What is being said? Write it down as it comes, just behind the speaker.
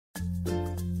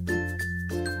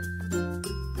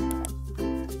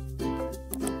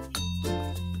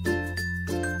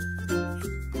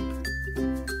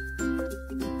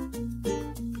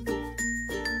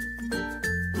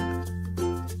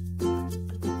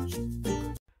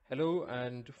Hello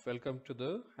and welcome to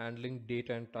the Handling Date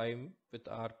and Time with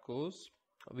R course.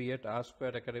 We at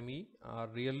Rsquared Academy are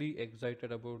really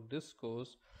excited about this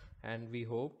course and we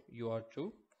hope you are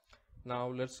too. Now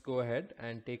let's go ahead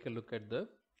and take a look at the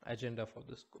agenda for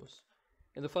this course.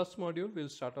 In the first module, we'll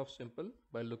start off simple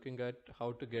by looking at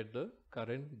how to get the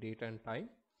current date and time,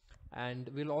 and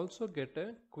we'll also get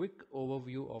a quick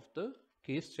overview of the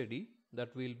case study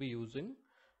that we'll be using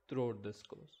throughout this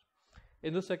course.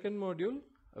 In the second module,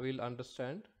 we'll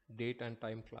understand date and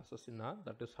time classes in R,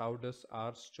 that is how does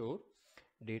R store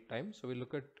date time. So we'll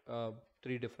look at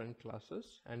three different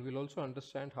classes, and we'll also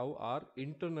understand how R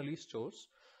internally stores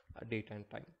date and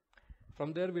time.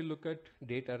 From there we'll look at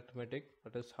date arithmetic,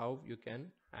 that is how you can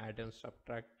add and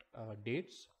subtract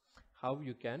dates, how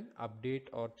you can update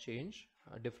or change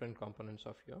different components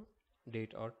of your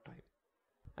date or time.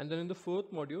 And then in the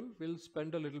fourth module we'll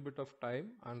spend a little bit of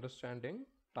time understanding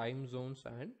time zones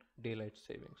and daylight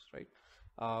savings, right?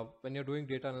 When you're doing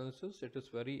data analysis, it is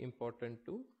very important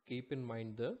to keep in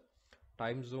mind the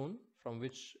time zone from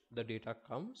which the data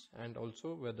comes and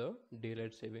also whether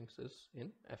daylight savings is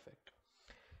in effect.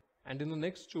 And in the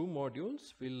next two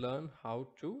modules, we'll learn how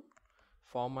to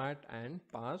format and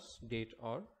pass date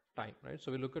or time, right?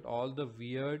 So we look at all the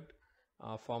weird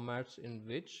formats in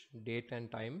which date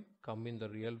and time come in the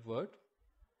real world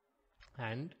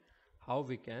and how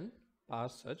we can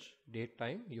pass such date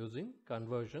time using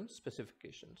conversion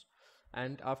specifications.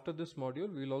 And after this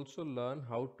module, we'll also learn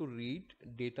how to read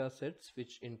data sets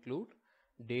which include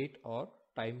date or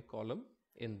time column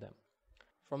in them.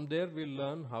 From there, we'll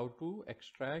learn how to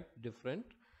extract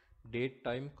different date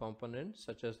time components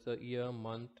such as the year,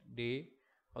 month, day,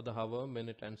 or the hour,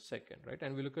 minute, and second, right?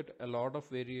 And we look at a lot of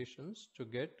variations to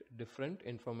get different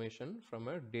information from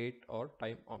a date or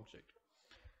time object.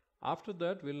 After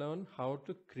that, we learn how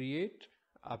to create,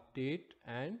 update,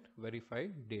 and verify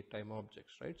date time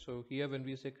objects, right? So here when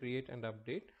we say create and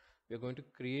update, we're going to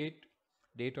create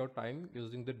date or time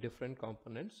using the different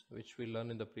components which we learned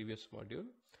in the previous module.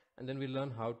 And then we learn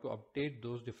how to update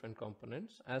those different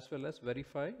components as well as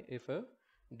verify if a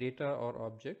data or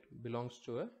object belongs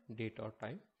to a date or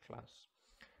time class.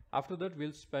 After that,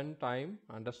 we'll spend time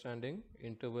understanding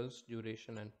intervals,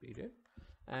 duration, and period.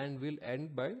 And we'll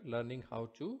end by learning how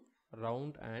to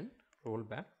round and roll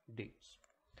back dates.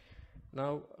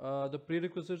 Now, the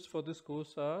prerequisites for this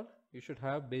course are you should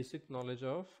have basic knowledge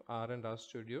of R and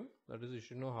RStudio. That is, you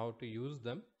should know how to use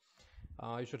them.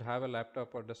 You should have a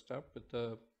laptop or desktop with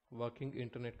a working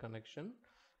internet connection,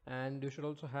 and you should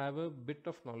also have a bit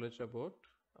of knowledge about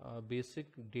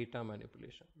basic data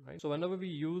manipulation, right? So whenever we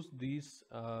use these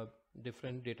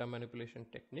different data manipulation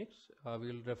techniques,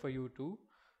 we'll refer you to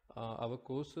our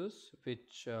courses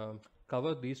which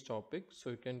cover these topics, so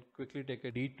you can quickly take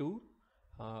a detour,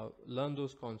 learn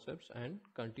those concepts, and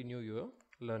continue your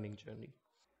learning journey.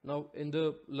 Now, in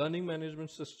the learning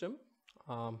management system,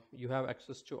 you have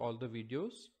access to all the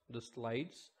videos, the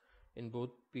slides in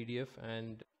both PDF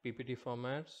and PPT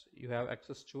formats. You have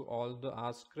access to all the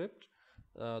R script,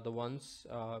 the ones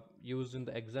used in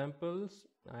the examples,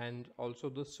 and also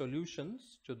the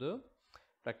solutions to the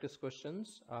practice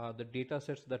questions. The data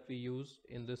sets that we use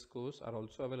in this course are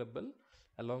also available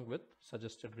along with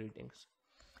suggested readings.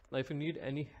 Now, if you need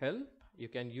any help, you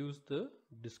can use the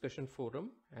discussion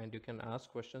forum and you can ask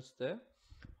questions there,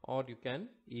 or you can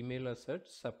email us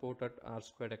at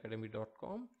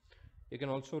support@rsquaredacademy.com. You can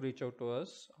also reach out to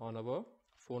us on our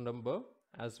phone number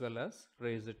as well as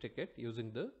raise a ticket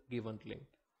using the given link.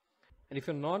 And if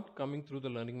you're not coming through the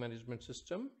learning management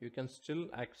system, you can still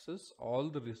access all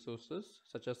the resources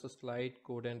such as the slide,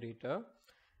 code and data,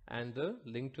 and the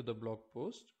link to the blog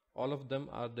post. All of them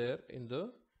are there in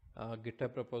the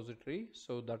GitHub repository,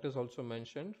 so that is also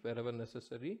mentioned wherever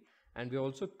necessary. And we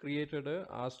also created a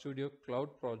RStudio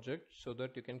Cloud project so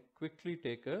that you can quickly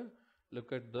take a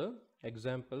look at the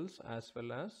examples as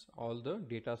well as all the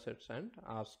data sets and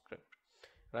R script,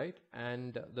 right?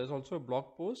 And there's also a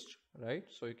blog post, right?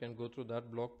 So you can go through that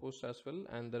blog post as well,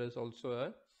 and there is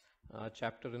also a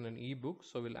chapter in an ebook,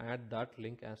 so we'll add that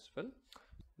link as well.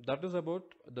 That is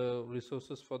about the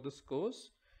resources for this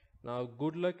course. Now,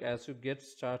 good luck as you get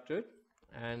started,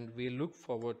 and we look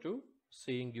forward to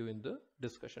seeing you in the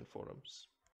discussion forums.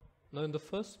 Now, in the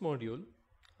first module,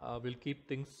 we'll keep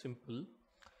things simple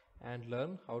and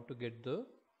learn how to get the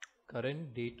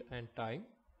current date and time,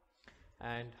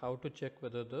 and how to check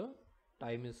whether the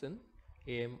time is in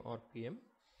AM or PM.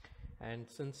 And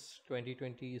since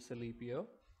 2020 is a leap year,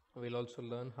 we'll also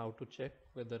learn how to check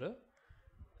whether a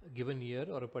given year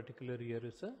or a particular year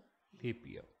is a leap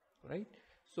year, right?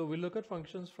 So we'll look at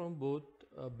functions from both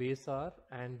base R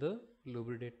and the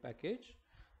lubridate package.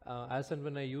 As and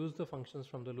when I use the functions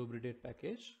from the lubridate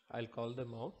package, I'll call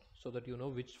them out so that you know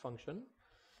which function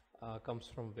comes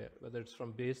from where, whether it's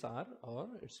from base R or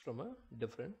it's from a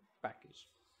different package,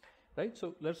 right?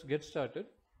 So let's get started.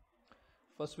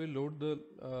 First we'll load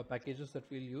the packages that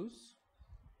we'll use.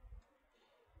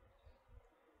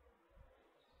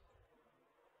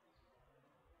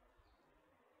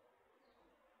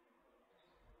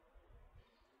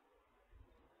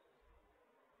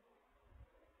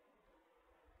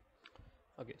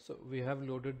 Okay, so we have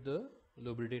loaded the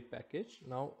lubridate package.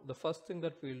 Now the first thing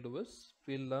that we'll do is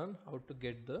we'll learn how to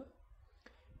get the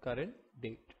current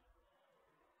date.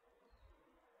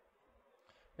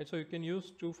 And so you can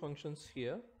use two functions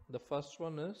here. The first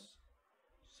one is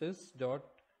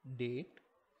sys.date,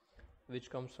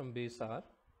 which comes from base R,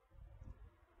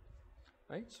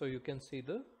 right? So you can see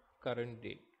the current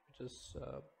date, which is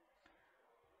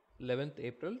 11th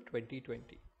April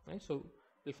 2020, right? So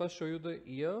we'll first show you the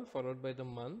year, followed by the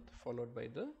month, followed by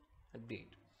the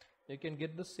date. You can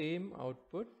get the same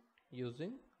output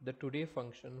using the today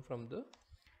function from the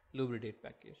lubridate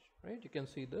package, right? You can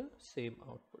see the same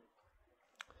output.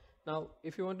 Now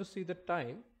if you want to see the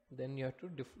time, then you have to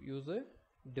use a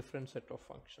different set of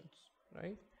functions,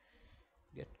 right?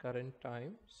 Get current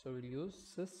time, so we'll use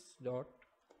sys.time.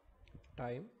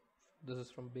 This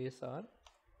is from base R,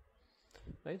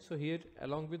 right? So here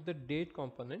along with the date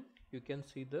component, you can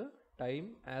see the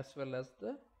time as well as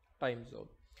the time zone.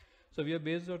 So we are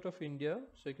based out of India,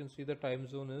 so you can see the time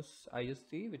zone is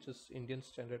IST, which is Indian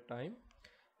Standard Time,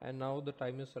 and now the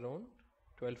time is around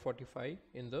 12:45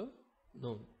 in the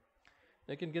noon.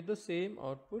 I can get the same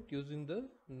output using the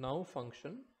now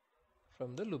function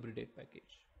from the lubridate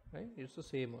package, right? It's the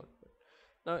same output.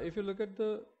 Now if you look at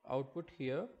the output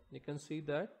here, you can see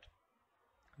that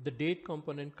the date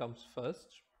component comes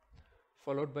first,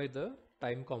 followed by the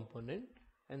time component,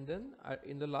 and then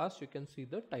in the last you can see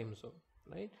the time zone,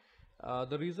 right?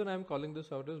 The reason I'm calling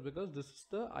this out is because this is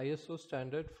the ISO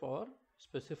standard for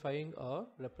specifying or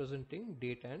representing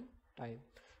date and time,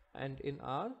 and in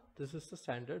R this is the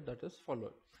standard that is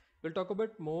followed. We'll talk a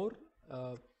bit more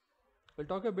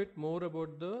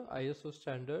about the ISO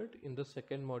standard in the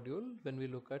second module when we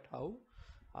look at how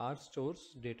R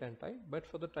stores date and time, but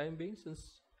for the time being,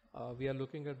 since we are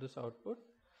looking at this output,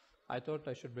 I thought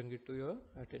I should bring it to your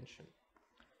attention.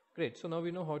 Great, so now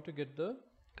we know how to get the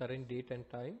current date and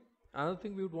time. Another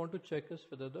thing we would want to check is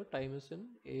whether the time is in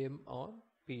AM or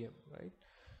PM, right?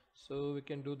 So we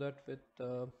can do that with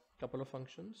a couple of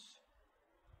functions.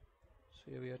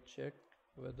 So here we have check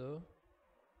whether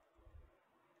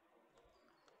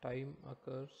time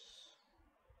occurs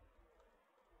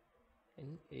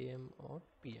in AM or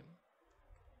PM,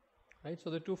 right? So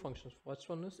the two functions, first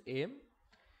one is AM.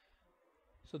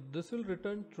 So this will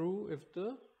return true if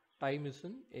the time is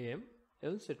in AM,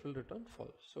 else it will return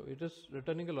false. So it is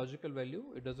returning a logical value,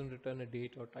 it doesn't return a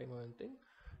date or time or anything.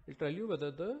 It will tell you whether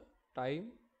the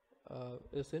time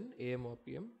is in AM or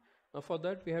PM. Now for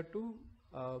that we have to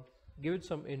give it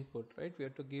some input, right? We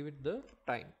have to give it the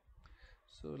time.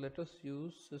 So let us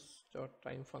use this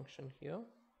 .time function here,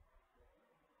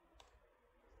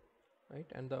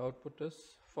 right? And the output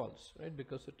is false, right?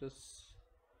 Because it is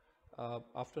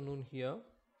afternoon here.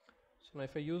 So now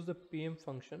if I use the PM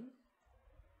function,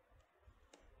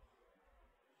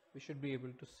 we should be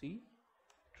able to see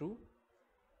true,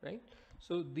 right?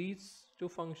 So these two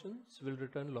functions will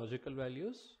return logical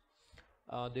values.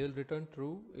 They will return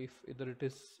true if either it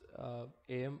is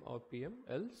AM or PM,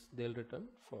 else they'll return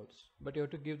false. But you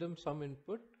have to give them some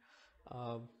input,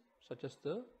 such as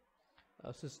the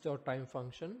sys.time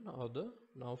function or the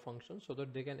now function, so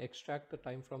that they can extract the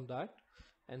time from that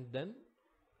and then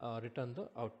return the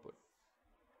output.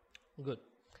 Good.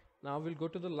 Now we'll go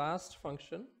to the last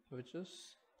function, which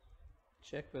is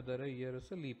check whether a year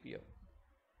is a leap year.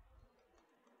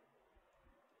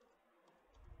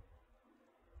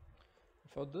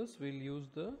 For this we'll use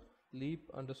the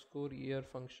leap_year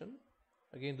function.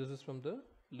 Again, this is from the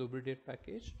lubridate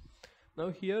package. Now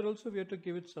here also we have to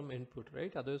give it some input,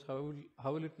 right? Otherwise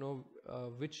how will it know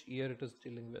which year it is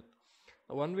dealing with?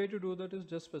 Now, one way to do that is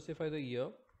just specify the year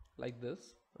like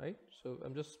this, right? So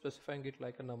I'm just specifying it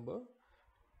like a number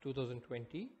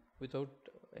 2020 without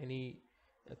any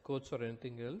quotes or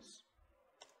anything else,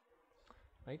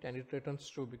 right? And it returns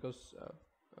true because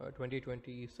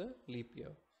 2020 is a leap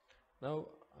year. Now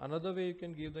another way you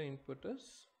can give the input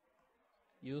is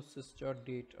use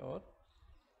sys.date or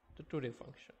the today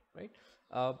function, right?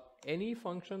 Any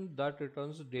function that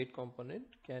returns the date component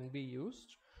can be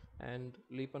used, and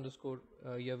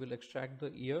leap_year will extract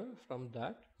the year from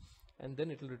that, and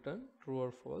then it will return true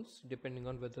or false depending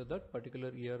on whether that particular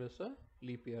year is a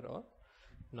leap year or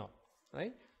now,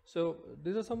 right? So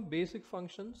these are some basic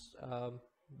functions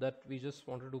that we just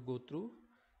wanted to go through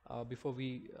before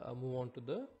we move on to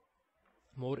the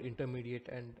more intermediate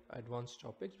and advanced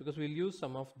topics, because we'll use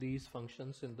some of these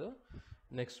functions in the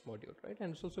next module, right?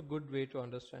 And it's also a good way to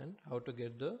understand how to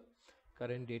get the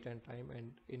current date and time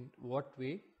and in what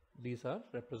way these are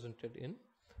represented in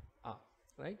R,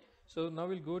 right? So now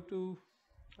we'll go to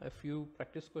a few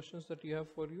practice questions that you have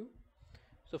for you.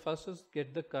 So first is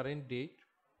get the current date,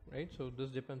 right? So this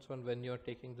depends on when you're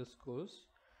taking this course,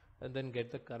 and then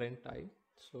get the current time.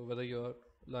 So whether you're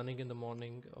learning in the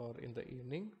morning or in the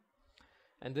evening,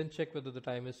 and then check whether the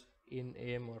time is in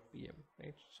AM or PM,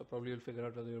 right? So probably you'll figure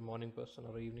out whether you're a morning person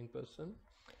or an evening person.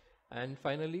 And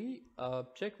finally,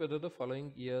 check whether the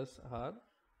following years are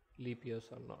leap years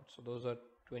or not. So those are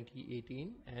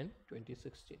 2018 and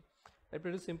 2016. Right,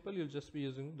 pretty simple. You'll just be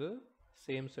using the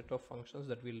same set of functions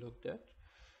that we looked at,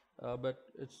 but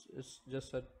it's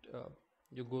just that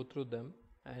you go through them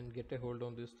and get a hold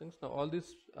on these things. Now all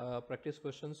these practice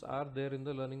questions are there in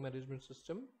the learning management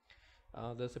system.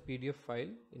 There's a PDF file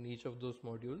in each of those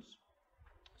modules,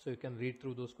 so you can read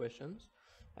through those questions,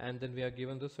 and then we are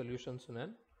given the solutions in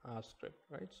an R script,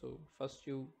 right? So first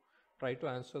you try to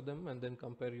answer them and then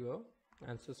compare your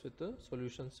answers with the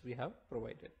solutions we have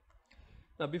provided.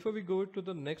 Now before we go to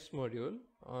the next module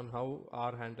on how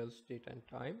R handles date and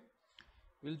time,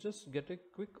 we'll just get a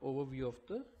quick overview of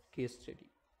the case study,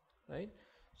 right?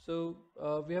 So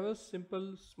we have a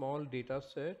simple small data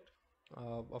set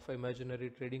of an imaginary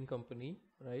trading company,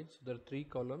 right? So there are 3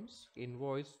 columns: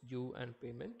 invoice, due, and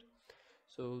payment.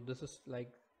 So this is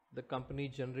like the company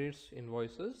generates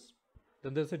invoices,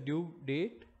 then there's a due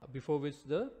date before which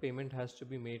the payment has to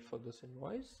be made for this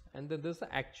invoice, and then there's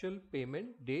the actual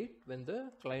payment date when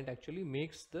the client actually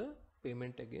makes the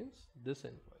payment against this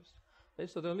invoice, right?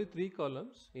 So there are only 3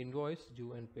 columns: invoice,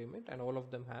 due, and payment, and all of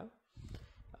them have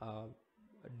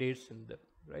dates in them,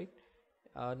 right?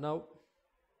 Now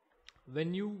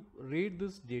when you read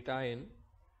this data in,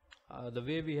 the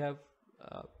way we have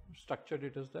structured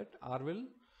it is that R will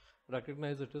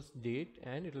recognize it as date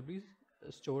and it will be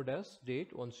stored as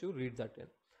date once you read that in.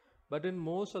 But in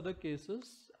most other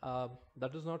cases,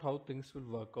 that is not how things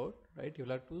will work out, right? You'll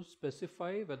have to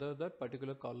specify whether that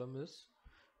particular column is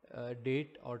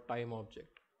date or time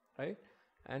object, right?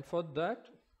 And for that,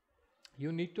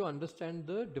 you need to understand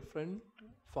the different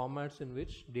formats in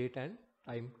which date and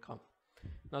time come.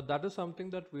 Now that is something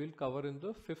that we'll cover in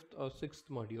the 5th or 6th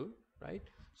module, right?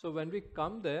 So when we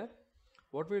come there,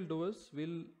 what we'll do is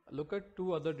we'll look at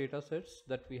 2 other data sets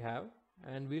that we have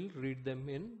and we'll read them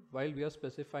in while we are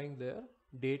specifying their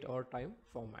date or time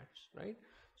formats, right?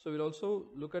 So we'll also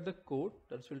look at the code,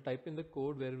 that's we'll type in the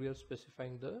code where we are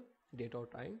specifying the date or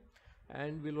time,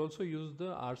 and we'll also use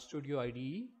the RStudio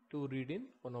IDE to read in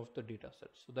one of the data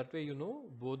sets. So that way you know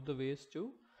both the ways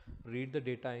to read the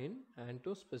data in and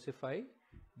to specify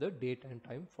the date and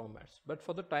time formats. But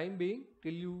for the time being,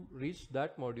 till you reach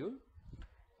that module,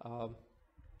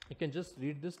 you can just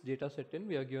read this data set in.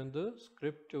 We are given the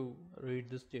script to read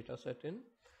this data set in.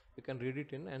 You can read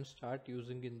it in and start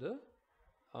using in the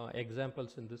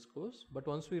examples in this course. But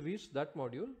once we reach that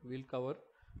module, we'll cover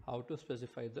how to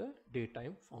specify the date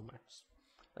time formats,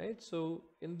 right? So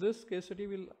in this case study,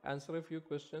 we'll answer a few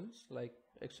questions like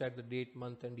extract the date,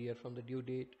 month, and year from the due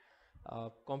date,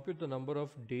 compute the number of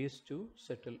days to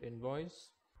settle invoice,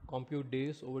 compute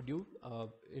days overdue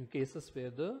in cases where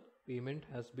the payment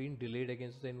has been delayed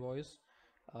against the invoice,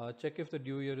 check if the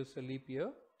due year is a leap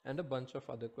year, and a bunch of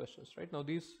other questions, right? Now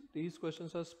these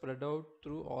questions are spread out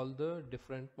through all the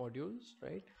different modules,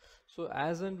 right? So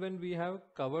as and when we have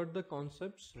covered the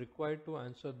concepts required to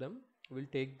answer them, we'll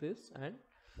take this and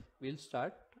we'll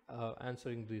start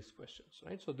answering these questions,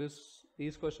 right? So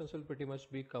these questions will pretty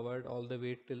much be covered all the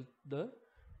way till the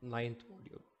 9th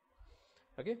module.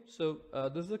 Okay, so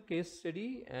this is a case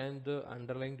study and the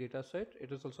underlying data set.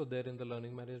 It is also there in the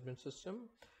learning management system.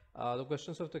 The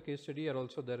questions of the case study are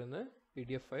also there in a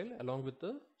PDF file along with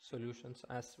the solutions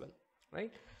as well,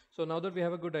 right? So now that we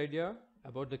have a good idea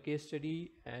about the case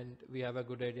study and we have a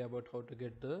good idea about how to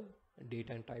get the date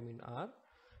and time in R,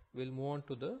 we'll move on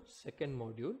to the second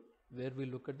module where we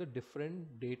look at the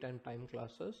different date and time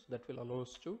classes that will allow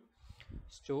us to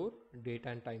store date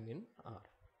and time in R.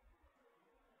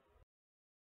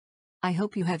 I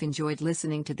hope you have enjoyed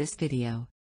listening to this video.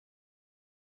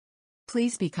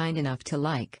 Please be kind enough to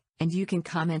like, and you can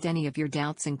comment any of your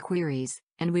doubts and queries,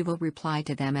 and we will reply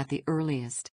to them at the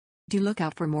earliest. Do look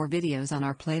out for more videos on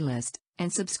our playlist,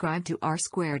 and subscribe to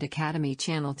Rsquared Academy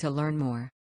channel to learn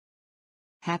more.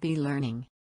 Happy learning!